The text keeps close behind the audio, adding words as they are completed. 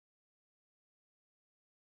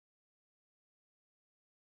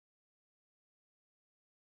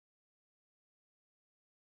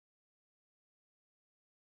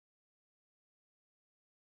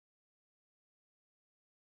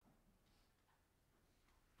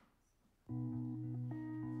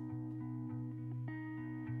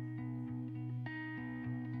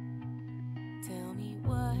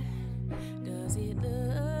Does it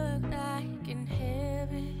look like in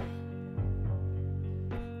heaven?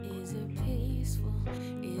 Is it peaceful?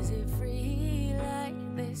 Is it free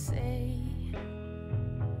like they say?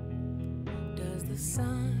 Does the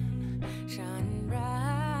sun shine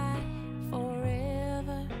bright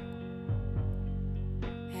forever?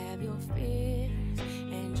 Have your fears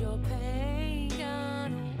and your pain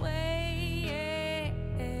gone away?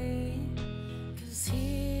 'Cause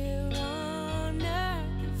here on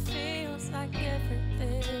earth it feels like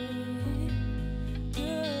everything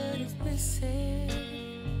good is missing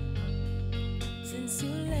since you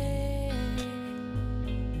left.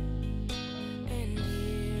 And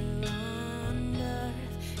here on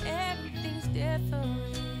earth everything's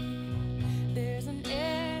different. There's an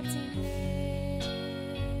emptiness.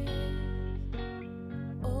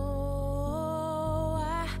 Oh,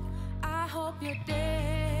 I hope you're dancing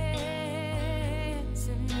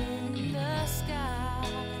in the sky.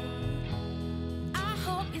 I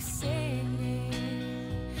hope you're singing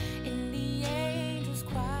in the angels'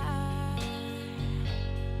 choir.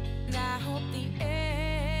 And I hope the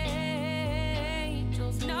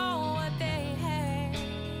angels know what they have.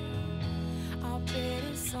 I'll bet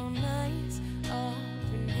it's so nice up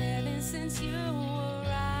in heaven since you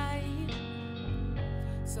arrived.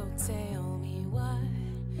 So tell me, what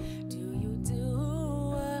do you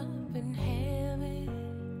do up in heaven?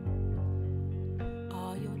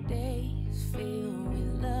 All your days filled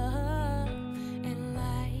with love and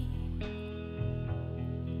light.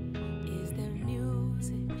 Is there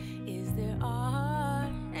music? Is there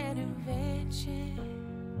art and invention?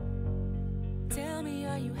 Tell me,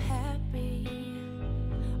 are you happy?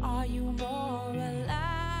 Are you more alive?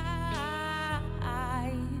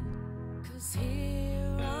 'Cause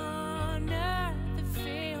here on earth it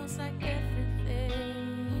feels like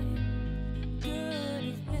everything good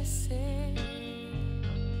is missing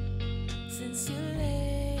since you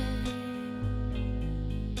left.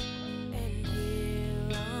 And here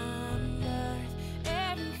on earth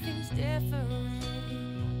everything's different.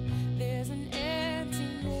 There's an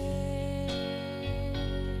emptiness.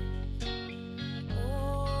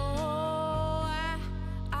 Oh,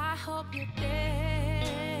 I hope you're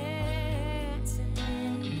dancing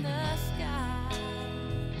in the sky.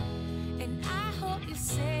 And I hope you're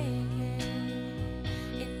singing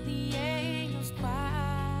in the angels'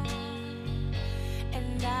 choir.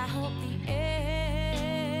 And I hope the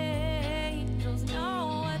angels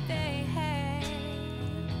know what they have.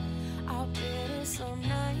 I'll bet it's so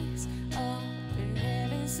nice up in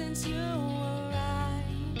heaven since you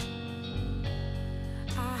arrived.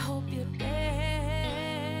 I hope you're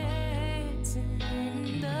dancing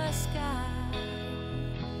in the sky.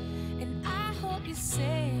 And I hope you're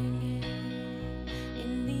singing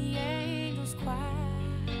in the angels' choir.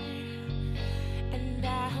 And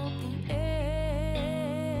I hope the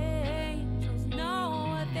angels know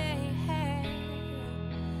what they have.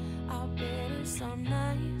 I'll bet it's so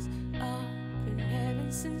nice up in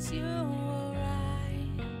heaven since you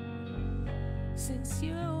arrived. Since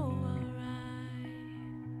you arrived.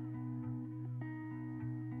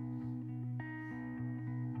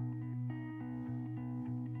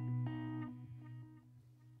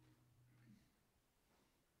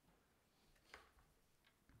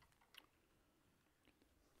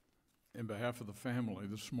 In behalf of the family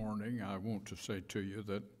this morning, I want to say to you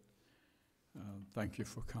that thank you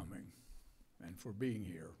for coming and for being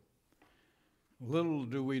here. Little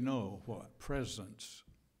do we know what presence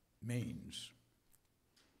means.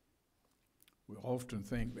 We often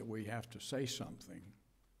think that we have to say something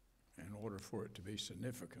in order for it to be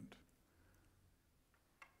significant.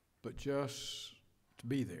 But just to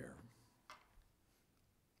be there.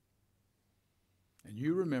 And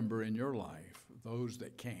you remember in your life those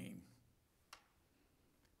that came.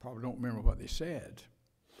 Probably don't remember what they said,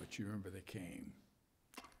 but you remember they came.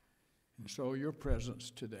 And so your presence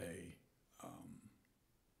today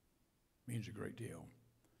means a great deal.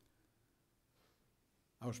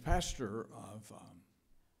 I was pastor of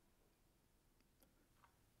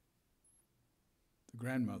the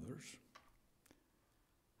grandmothers.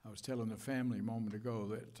 I was telling the family a moment ago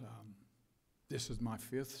that this is my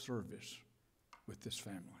 5th service with this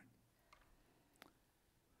family.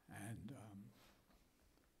 And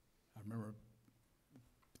I remember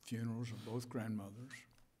funerals of both grandmothers,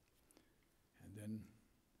 and then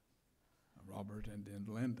Robert and then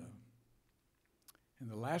Linda. And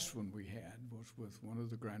the last one we had was with one of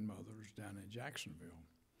the grandmothers down in Jacksonville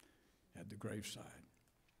at the graveside.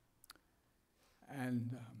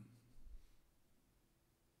 And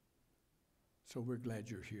so we're glad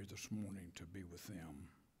you're here this morning to be with them.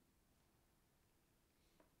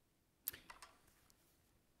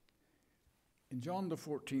 In John the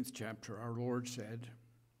 14th chapter, our Lord said,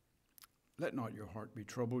 "Let not your heart be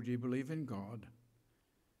troubled. Ye believe in God.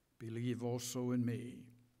 Believe also in me.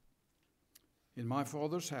 In my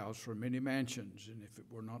Father's house are many mansions, and if it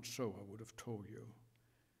were not so, I would have told you.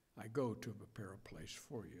 I go to prepare a place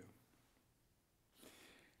for you.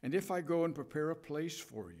 And if I go and prepare a place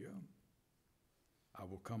for you, I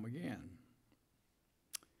will come again,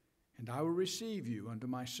 and I will receive you unto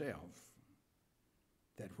myself,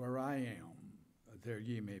 that where I am, there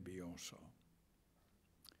ye may be also.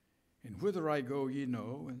 And whither I go ye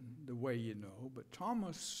know, and the way ye know." But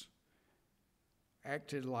Thomas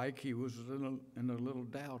acted like he was in a little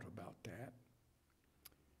doubt about that,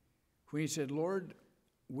 when he said, "Lord,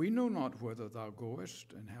 we know not whither thou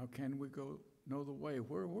goest, and how can we go know the way?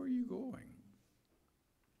 Where are you going?"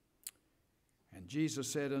 And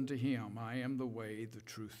Jesus said unto him, "I am the way, the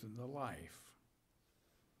truth, and the life.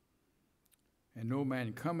 And no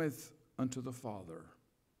man cometh unto the Father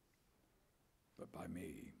but by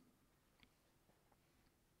me."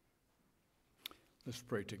 Let's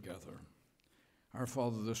pray together. Our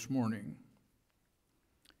Father, this morning,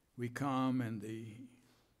 we come in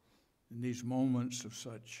these moments of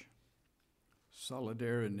such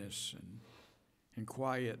solidariness and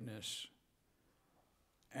quietness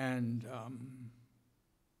and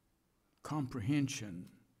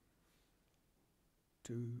comprehension,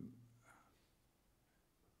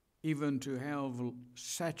 even to have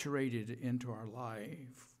saturated into our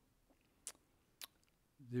life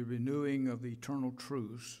the renewing of the eternal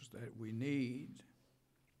truths that we need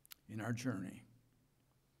in our journey.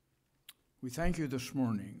 We thank you this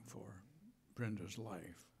morning for Brenda's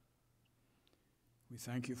life. We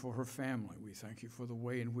thank you for her family. We thank you for the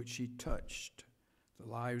way in which she touched the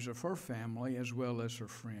lives of her family as well as her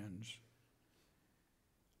friends.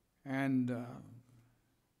 And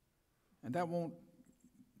that won't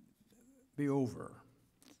be over.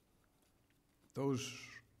 Those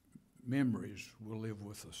memories will live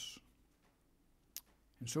with us.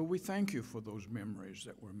 And so we thank you for those memories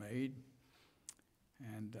that were made.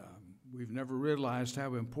 And we've never realized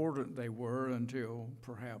how important they were until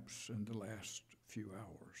perhaps in the last few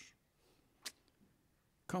hours.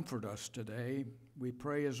 Comfort us today, we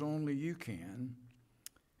pray, as only you can,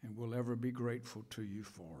 and we'll ever be grateful to you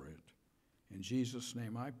for it. In Jesus'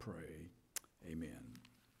 name I pray, amen.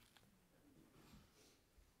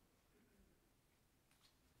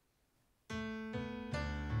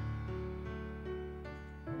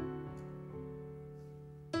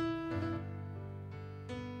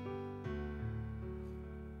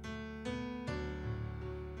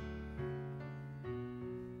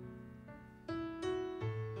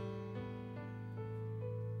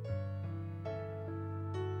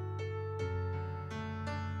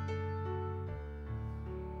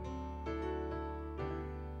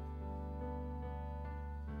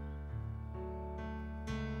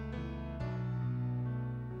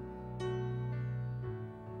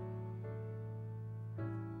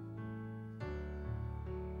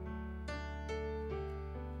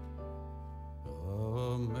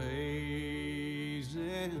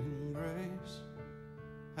 Amazing grace,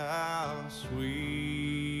 how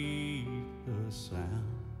sweet the sound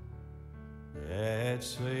that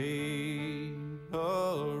saved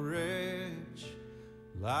a wretch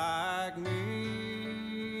like me.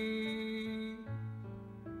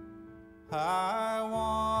 I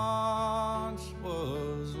once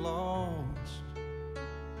was lost,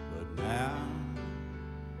 but now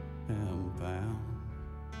am found.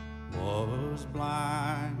 Was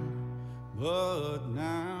blind, but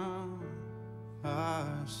now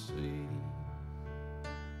I see.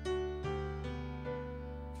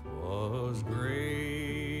 'Twas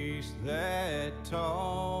grace that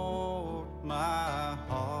taught my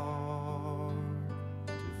heart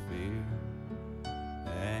to fear,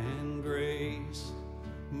 and grace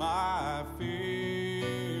my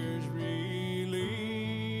fears relieved.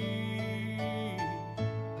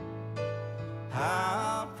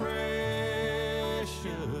 How precious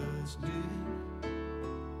did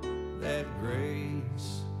that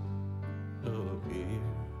grace appear,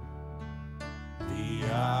 the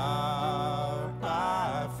hour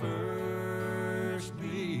I first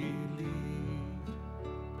believed.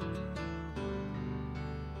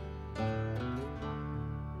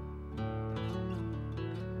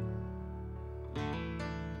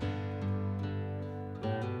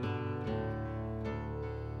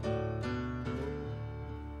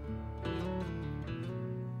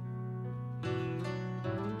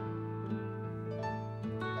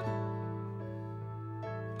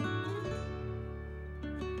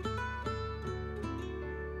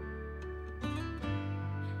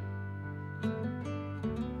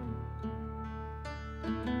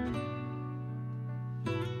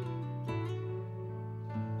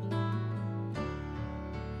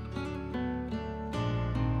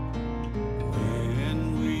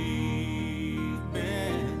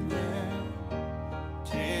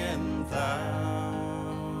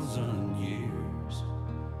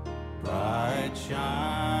 bright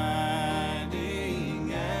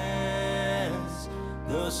shining as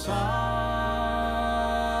the sun.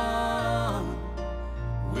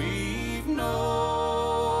 We've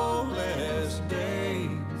no less days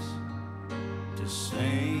to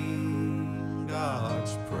sing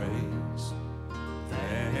God's praise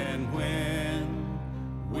than when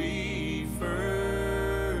we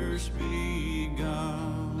first begun.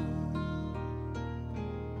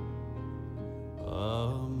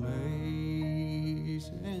 Amazing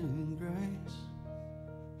grace,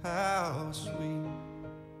 how sweet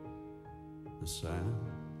the sound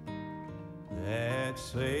that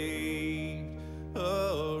saved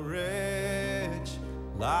a wretch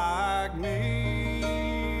like me.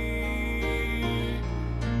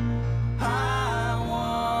 I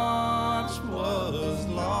once was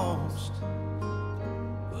lost,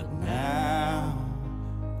 but now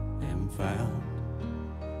am found.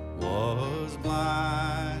 Was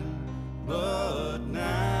blind, but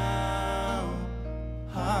now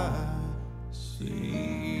I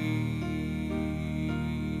see.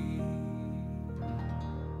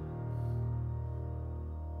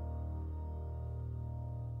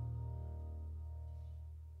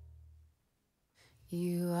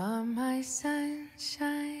 You are my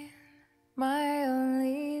sunshine, my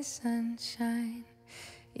only sunshine.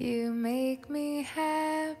 You make me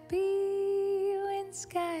happy when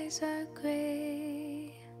skies are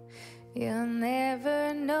gray. You'll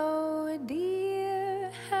never know, dear,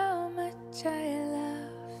 how much I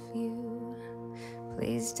love you.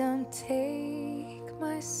 Please don't take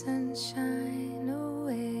my sunshine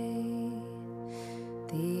away.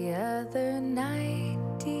 The other night,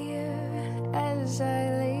 dear, as I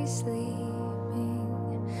lay sleeping,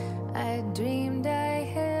 I dreamed I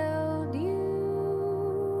held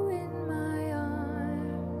you in my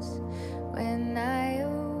arms. When I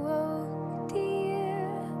awoke, dear,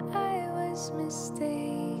 I was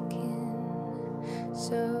mistaken.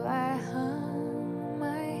 So I hung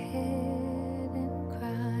my head and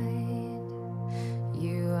cried.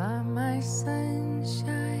 You are my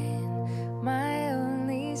sunshine, my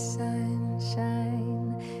only sunshine.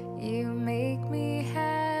 You make me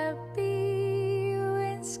happy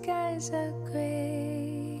when skies are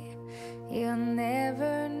gray. You'll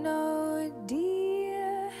never know,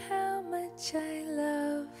 dear, how much I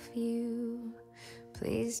love you.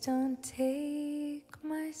 Please don't take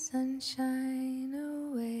my sunshine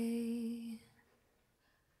away.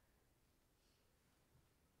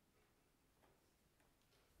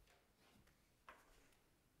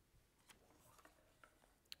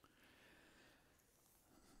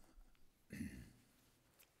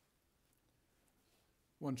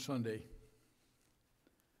 One Sunday,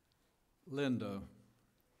 Linda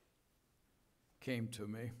came to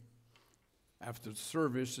me after the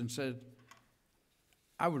service and said,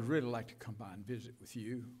 I would really like to come by and visit with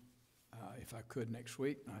you if I could next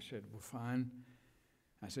week. And I said, well, fine.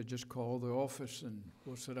 I said, just call the office and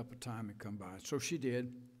we'll set up a time and come by. So she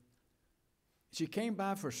did. She came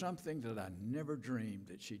by for something that I never dreamed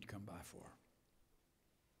that she'd come by for.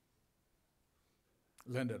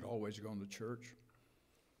 Linda had always gone to church.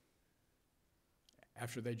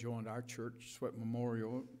 After they joined our church, Sweat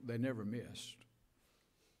Memorial, they never missed.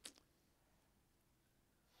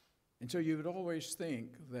 And so you would always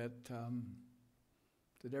think that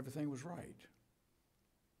everything was right.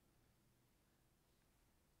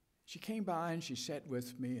 She came by and she sat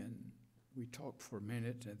with me and we talked for a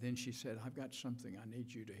minute, and then she said, I've got something I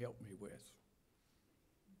need you to help me with.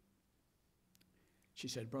 She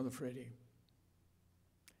said, Brother Freddie,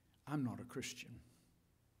 I'm not a Christian.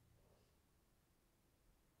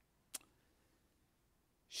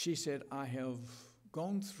 She said, I have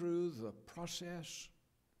gone through the process.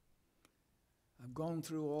 I've gone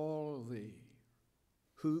through all of the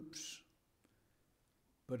hoops,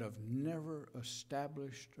 but I've never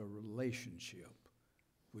established a relationship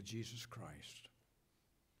with Jesus Christ.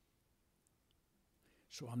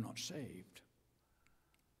 So I'm not saved.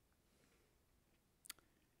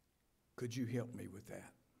 Could you help me with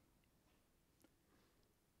that?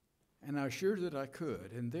 And I assured that I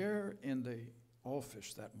could. And there in the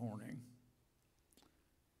office that morning,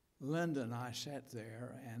 Linda and I sat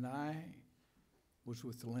there, and I was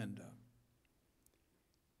with Linda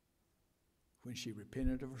when she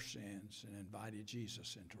repented of her sins and invited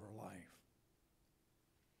Jesus into her life.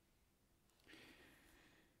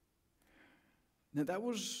 Now that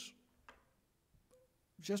was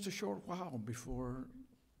just a short while before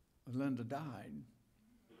Linda died.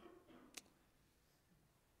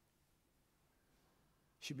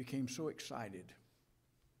 She became so excited.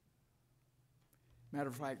 Matter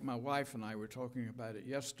of fact, my wife and I were talking about it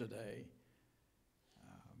yesterday.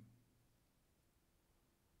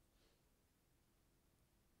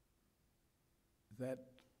 that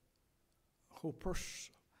her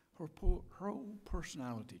whole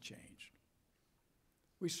personality changed.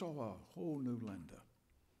 We saw a whole new Linda.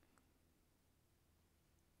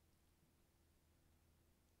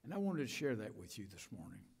 And I wanted to share that with you this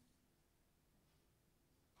morning.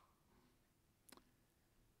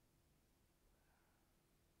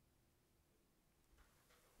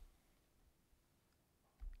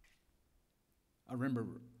 I remember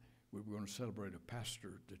we were going to celebrate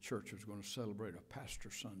the church was going to celebrate a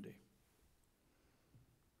pastor Sunday.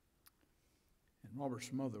 And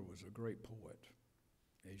Robert's mother was a great poet,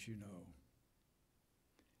 as you know.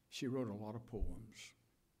 She wrote a lot of poems.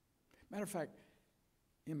 Matter of fact,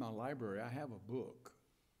 in my library, I have a book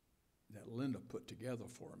that Linda put together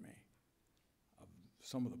for me of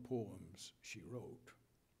some of the poems she wrote.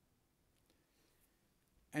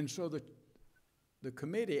 And so the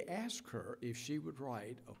committee asked her if she would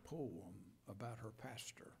write a poem about her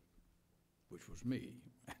pastor, which was me.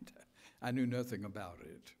 I knew nothing about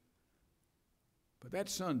it. But that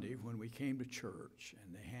Sunday, when we came to church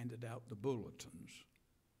and they handed out the bulletins,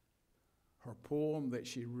 her poem that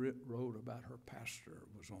she wrote about her pastor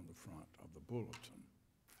was on the front of the bulletin.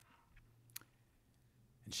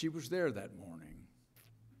 And she was there that morning.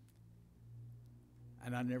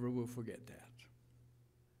 And I never will forget that.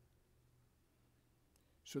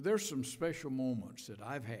 So there's some special moments that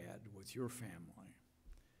I've had with your family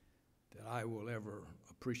that I will ever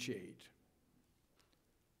appreciate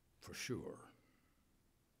for sure.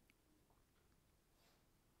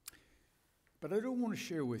 But I do want to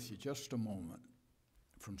share with you just a moment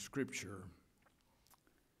from Scripture,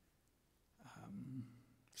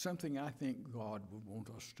 something I think God would want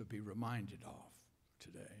us to be reminded of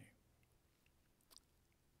today.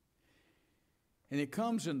 And it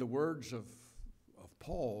comes in the words of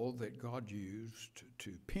Paul that God used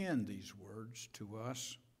to pen these words to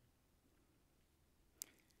us.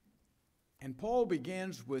 And Paul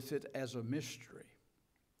begins with it as a mystery.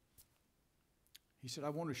 He said, I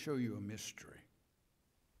want to show you a mystery.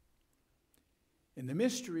 And the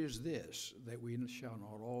mystery is this, that we shall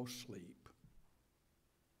not all sleep,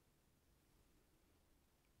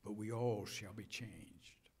 but we all shall be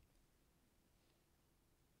changed.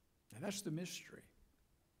 Now that's the mystery.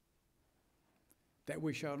 That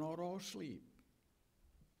we shall not all sleep.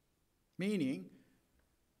 Meaning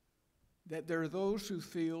that there are those who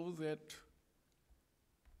feel that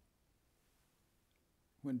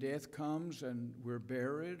when death comes and we're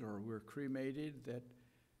buried or we're cremated,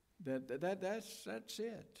 that's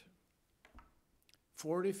it.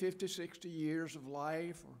 40, 50, 60 years of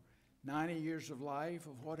life or 90 years of life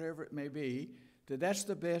or whatever it may be, that's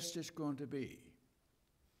the best it's going to be.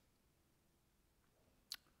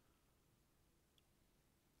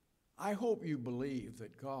 I hope you believe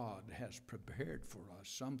that God has prepared for us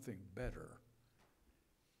something better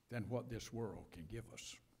than what this world can give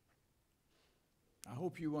us. I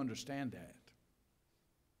hope you understand that.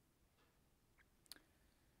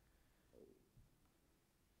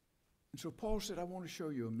 And so Paul said, I want to show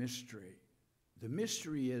you a mystery. The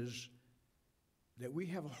mystery is that we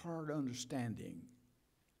have a hard understanding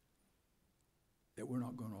that we're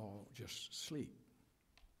not going to all just sleep.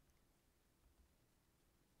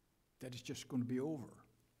 That it's just going to be over.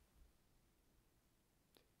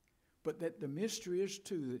 But that the mystery is,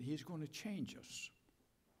 too, that he's going to change us.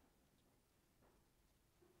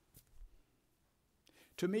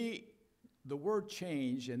 To me, the word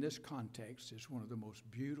change in this context is one of the most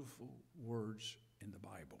beautiful words in the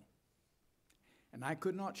Bible. And I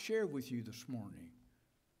could not share with you this morning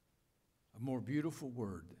a more beautiful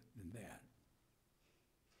word than that.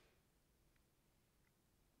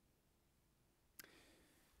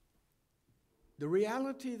 The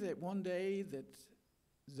reality that one day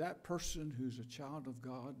that person who's a child of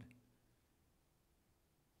God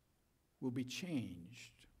will be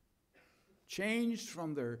changed. Changed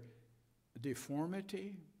from their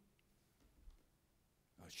deformity,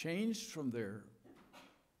 changed from their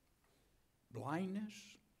blindness,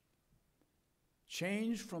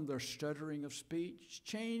 changed from their stuttering of speech,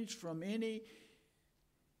 changed from any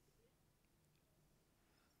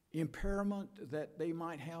impairment that they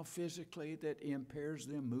might have physically that impairs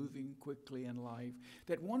them moving quickly in life,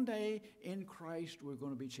 that one day in Christ we're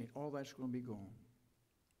going to be changed. All that's going to be gone.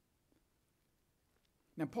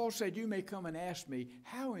 Now, Paul said, you may come and ask me,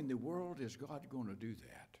 how in the world is God going to do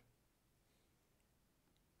that?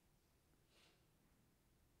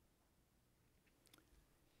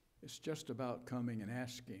 It's just about coming and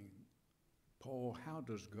asking, Paul, how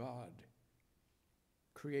does God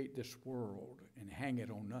create this world and hang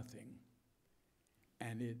it on nothing?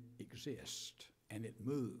 And it exists, and it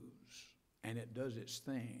moves, and it does its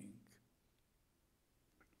thing.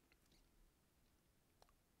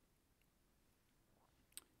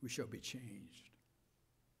 we shall be changed.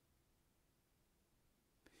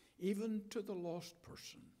 Even to the lost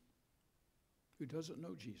person who doesn't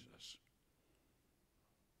know Jesus.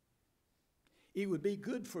 It would be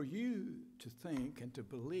good for you to think and to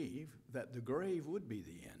believe that the grave would be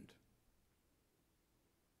the end.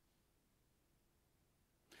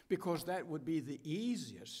 Because that would be the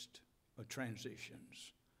easiest of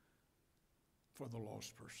transitions for the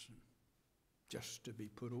lost person, just to be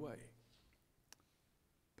put away.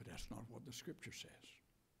 But that's not what the Scripture says.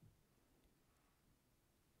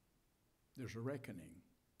 There's a reckoning.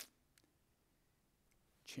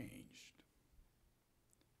 Changed.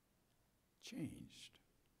 Changed.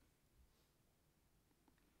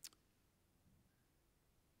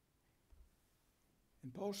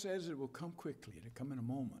 And Paul says it will come quickly. It'll come in a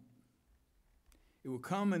moment. It will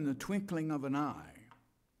come in the twinkling of an eye.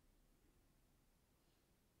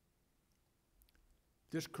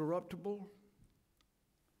 This corruptible,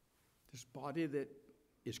 this body that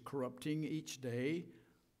is corrupting each day,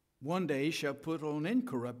 one day shall put on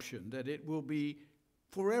incorruption, that it will be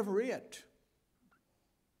forever it.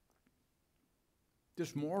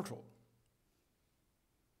 This mortal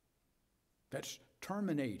that's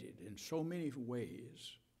terminated in so many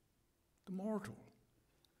ways, the mortal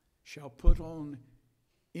shall put on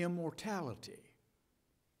immortality,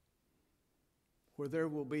 where there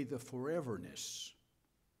will be the foreverness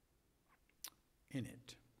in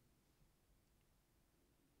it.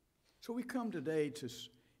 So we come today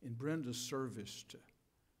in Brenda's service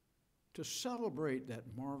to celebrate that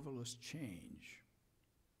marvelous change.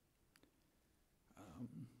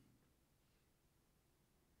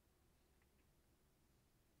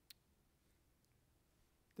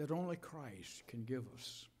 That only Christ can give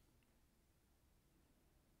us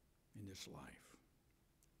in this life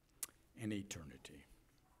and eternity.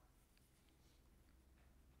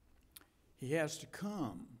 He has to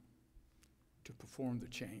come to perform the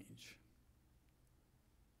change.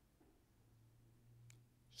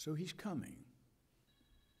 So he's coming.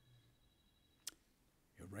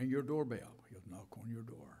 He'll ring your doorbell. He'll knock on your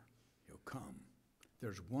door. He'll come.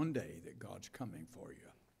 There's one day that God's coming for you.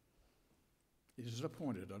 It is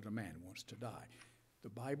appointed unto man who wants to die. The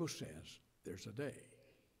Bible says there's a day.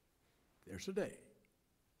 There's a day.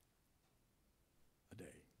 A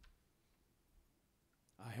day.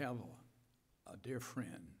 I have a dear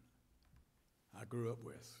friend I grew up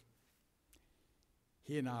with.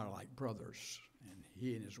 He and I are like brothers, and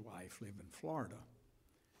he and his wife live in Florida.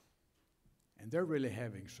 And they're really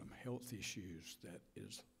having some health issues that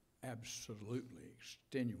is absolutely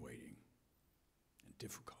extenuating and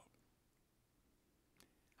difficult.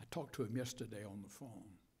 I talked to him yesterday on the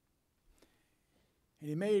phone, and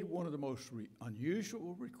he made one of the most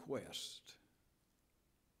unusual requests,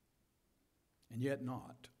 and yet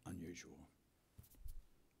not unusual.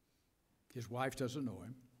 His wife doesn't know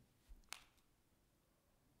him.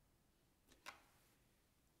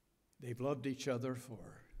 They've loved each other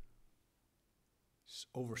for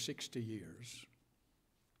over 60 years.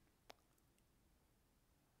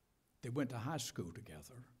 They went to high school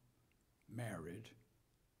together, married.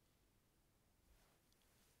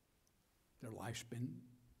 Their life's been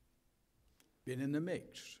in the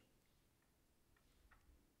mix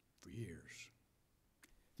for years.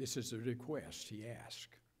 This is the request he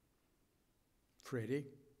asked. Freddie,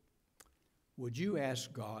 would you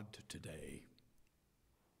ask God today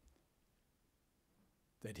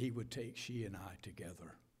that he would take she and I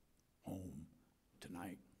together home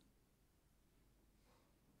tonight?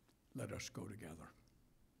 Let us go together.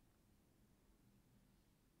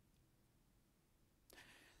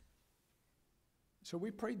 So we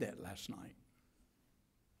prayed that last night.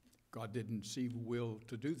 God didn't see will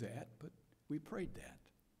to do that, but we prayed that.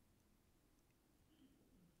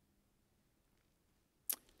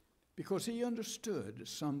 Because he understood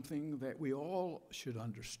something that we all should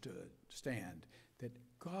understand, that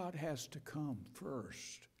God has to come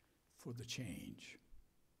first for the change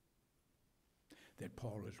that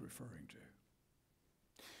Paul is referring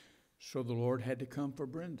to. So the Lord had to come for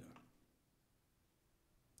Brenda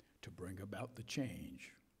to bring about the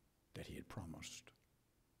change that he had promised.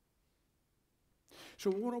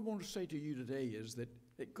 So what I want to say to you today is that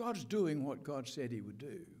God's doing what God said he would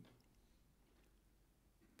do.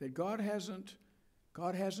 That God hasn't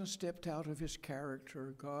stepped out of his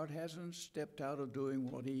character. God hasn't stepped out of doing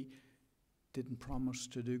what he didn't promise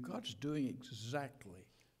to do. God's doing exactly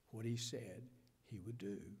what he said he would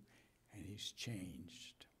do. And he's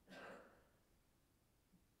changed.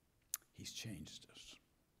 He's changed us.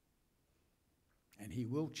 And he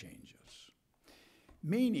will change us.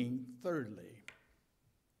 Meaning, thirdly,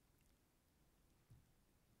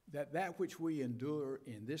 that which we endure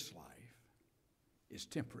in this life is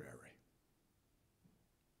temporary.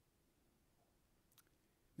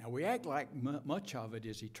 Now, we act like much of it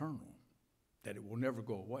is eternal, that it will never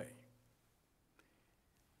go away.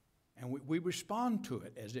 And we respond to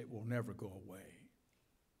it as it will never go away.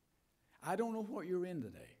 I don't know what you're in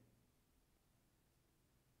today.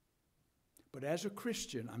 But as a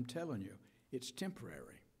Christian, I'm telling you, it's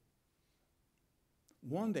temporary.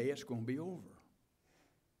 One day it's going to be over.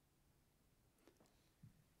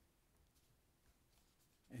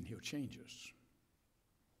 And he'll change us.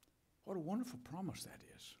 What a wonderful promise that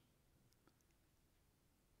is.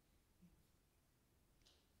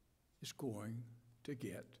 It's going to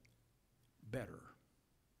get better.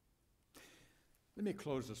 Let me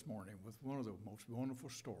close this morning with one of the most wonderful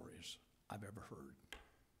stories I've ever heard.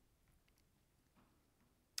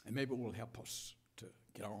 And maybe it will help us to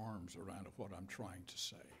get our arms around what I'm trying to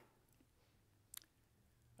say.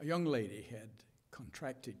 A young lady had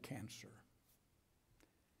contracted cancer.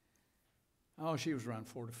 Oh, she was around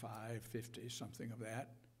 45, 50, something of that.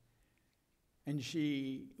 And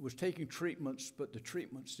she was taking treatments, but the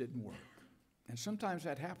treatments didn't work. And sometimes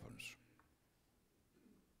that happens.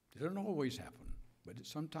 It doesn't always happen, but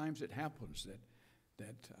sometimes it happens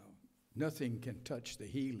that nothing can touch the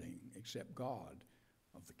healing except God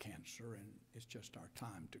of the cancer, and it's just our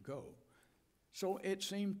time to go. So it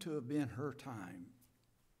seemed to have been her time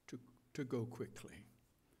to go quickly.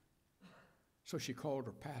 So she called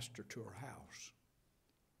her pastor to her house.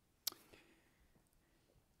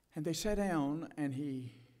 And they sat down, and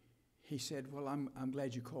he said, well, I'm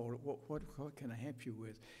glad you called. What can I help you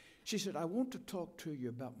with? She said, I want to talk to you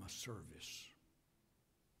about my service.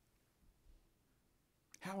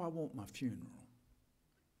 How I want my funeral.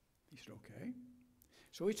 He said, okay.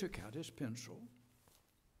 So he took out his pencil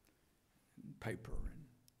and paper and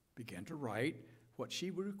began to write what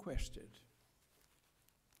she requested.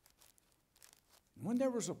 When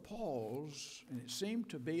there was a pause, and it seemed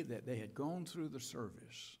to be that they had gone through the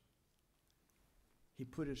service, he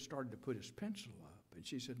started to put his pencil up, and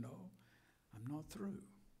she said, no, I'm not through.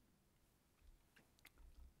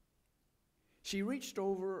 She reached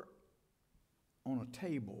over on a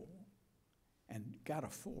table and got a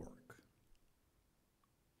fork.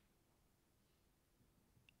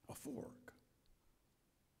 A fork.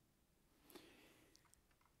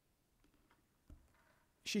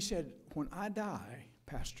 She said, when I die,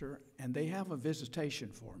 Pastor, and they have a visitation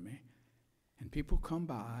for me, and people come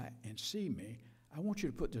by and see me, I want you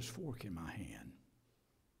to put this fork in my hand.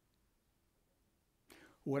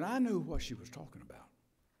 When I knew what she was talking about,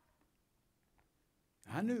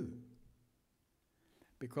 I knew,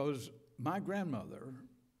 because my grandmother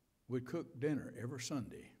would cook dinner every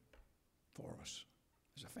Sunday for us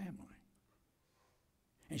as a family.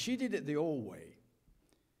 And she did it the old way.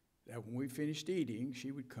 That when we finished eating,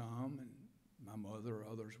 she would come, and my mother or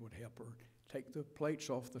others would help her take the plates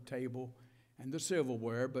off the table and the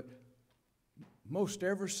silverware. But most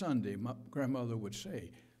every Sunday, my grandmother would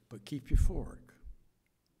say, but keep your fork.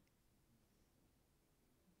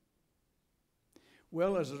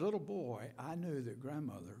 Well, as a little boy, I knew that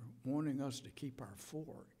grandmother, wanting us to keep our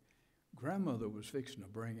fork, grandmother was fixing to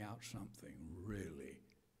bring out something really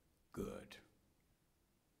good.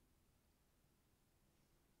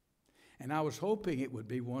 And I was hoping it would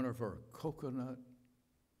be one of her coconut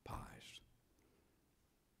pies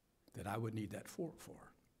that I would need that fork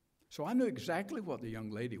for. So I knew exactly what the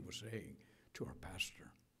young lady was saying to her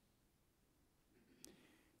pastor.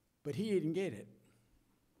 But he didn't get it.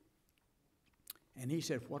 And he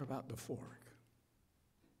said, what about the fork?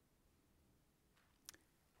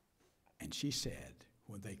 And she said,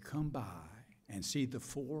 when they come by and see the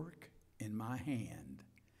fork in my hand,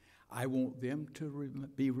 I want them to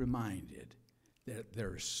be reminded that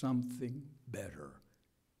there's something better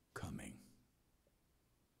coming.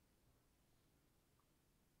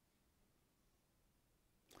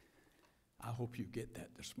 I hope you get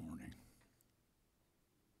that this morning.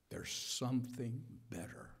 There's something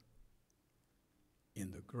better in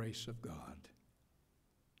the grace of God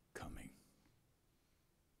coming.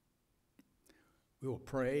 We will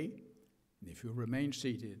pray, and if you'll remain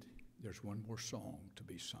seated, there's one more song to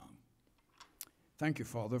be sung. Thank you,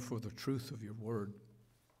 Father, for the truth of your word.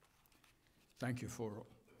 Thank you for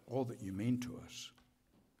all that you mean to us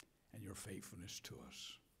and your faithfulness to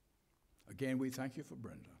us. Again, we thank you for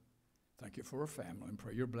Brenda. Thank you for her family, and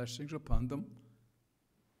pray your blessings upon them.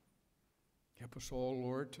 Help us all,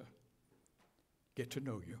 Lord, to get to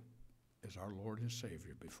know you as our Lord and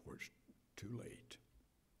Savior before it's too late.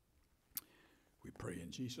 We pray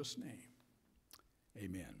in Jesus' name.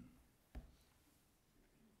 Amen.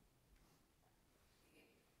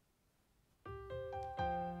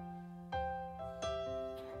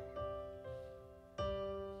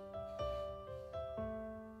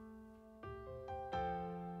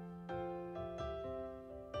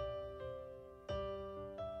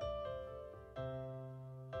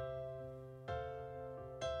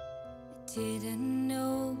 Didn't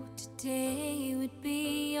know today would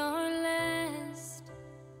be our last,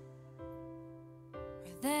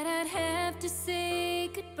 or that I'd have to say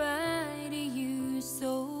goodbye to you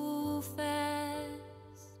so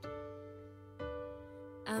fast.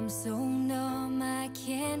 I'm so numb I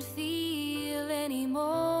can't feel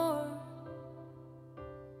anymore.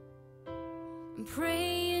 I'm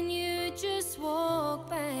praying you just walk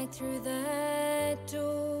back through that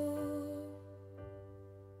door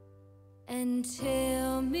and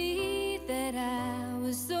tell me that I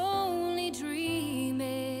was only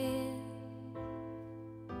dreaming.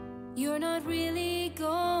 You're not really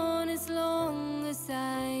gone as long as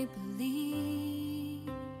I believe.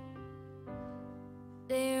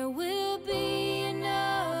 There will be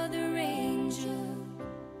another angel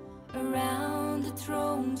around the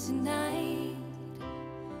throne tonight.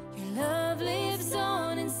 Your love lives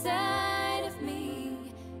on inside of me,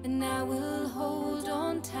 and I will hold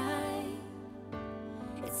on tight.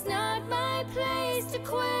 It's not my place to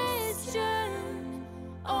question,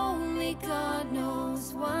 only God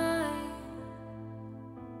knows why.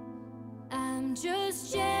 I'm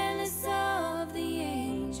just jealous of the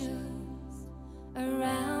angels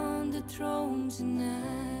around the throne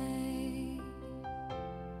tonight.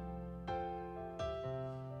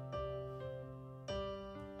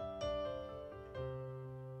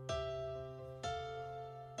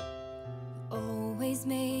 Always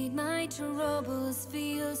made my troubles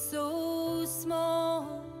feel so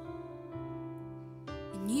small,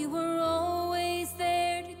 and you were always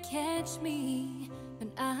there to catch me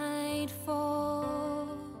when I'd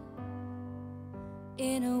fall.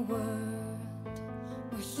 In a world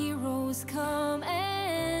where heroes come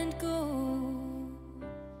and go,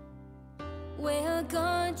 well,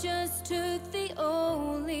 God just took the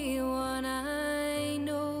only one I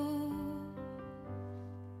know.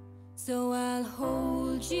 So I'll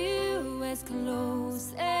hold you as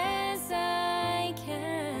close as I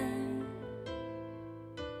can,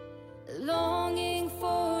 longing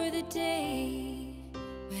for the day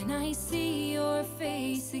when I see your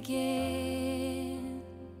face again.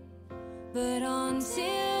 But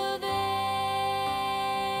until then,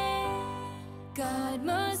 God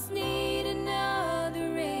must need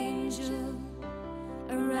another angel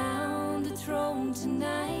around the throne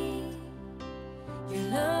tonight. Your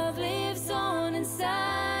love lives on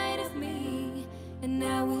inside of me, and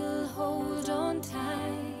I will hold on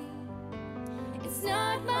tight. It's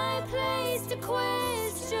not my place to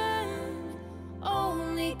question,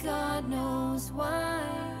 only God knows why.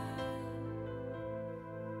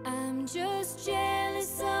 I'm just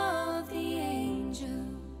jealous of the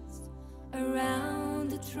angels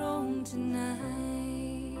around the throne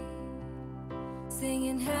tonight,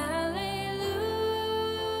 singing hallelujah.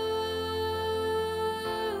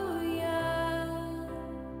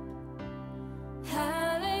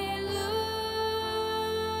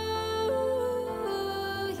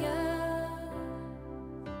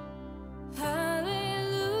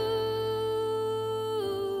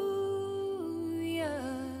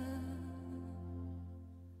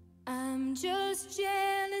 Just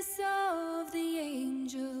jealous of